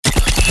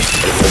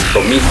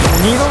compromiso.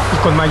 Unido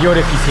y con mayor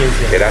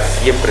eficiencia. Será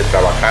siempre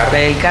trabajar.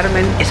 Playa del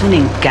Carmen es un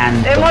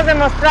encanto. Hemos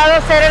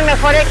demostrado ser el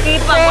mejor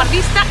equipo.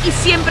 Vanguardista y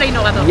siempre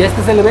innovador. Y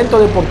este es el evento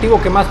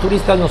deportivo que más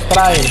turistas nos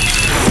trae.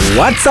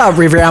 What's up,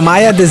 Riviera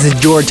Maya? This is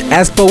George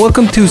Espo.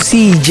 Welcome to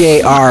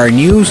CJR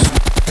News.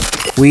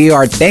 We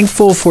are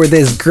thankful for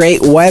this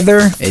great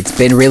weather. It's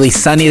been really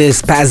sunny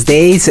this past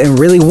days and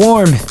really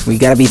warm. We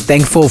gotta be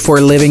thankful for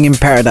living in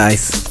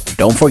paradise.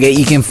 Don't forget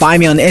you can find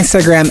me on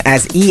Instagram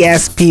as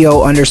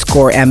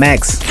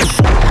ESPO_MX.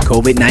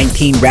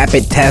 COVID-19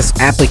 rapid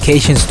test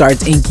application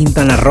starts in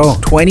Quintana Roo.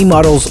 20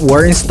 models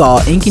were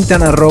installed in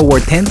Quintana Roo where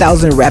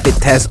 10,000 rapid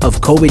tests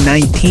of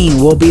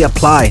COVID-19 will be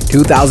applied.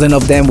 2,000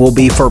 of them will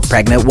be for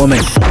pregnant women.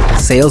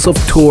 Sales of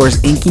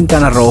tours in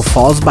Quintana Roo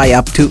falls by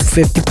up to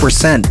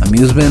 50%.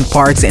 Amusement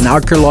parks and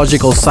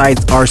archaeological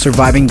sites are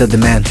surviving the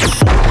demand.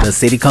 The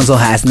City Council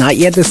has not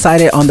yet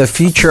decided on the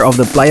future of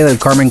the Playa del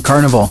Carmen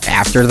Carnival.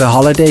 After the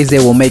holidays, they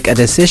will make a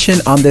decision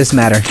on this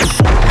matter.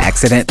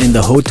 Accident in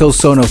the hotel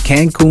zone of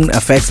Cancun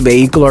affects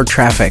vehicular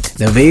traffic.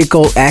 The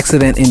vehicle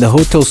accident in the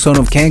hotel zone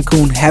of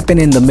Cancun happened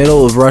in the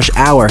middle of rush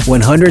hour when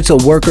hundreds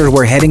of workers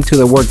were heading to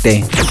the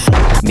workday.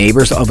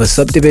 Neighbors of a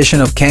subdivision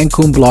of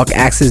Cancun block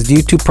access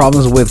due to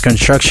problems with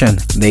construction.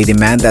 They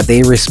demand that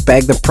they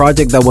respect the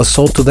project that was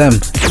sold to them.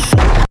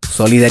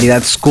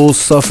 Solidaridad schools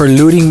suffer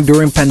looting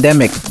during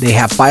pandemic. They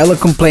have filed a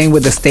complaint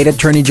with the State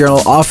Attorney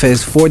General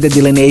office for the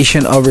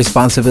delineation of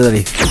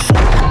responsibility.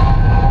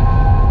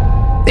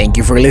 Thank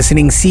you for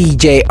listening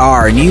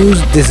CJR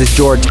News. This is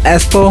George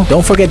Espo.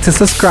 Don't forget to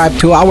subscribe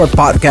to our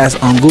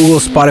podcast on Google,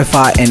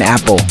 Spotify, and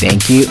Apple.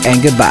 Thank you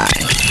and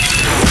goodbye.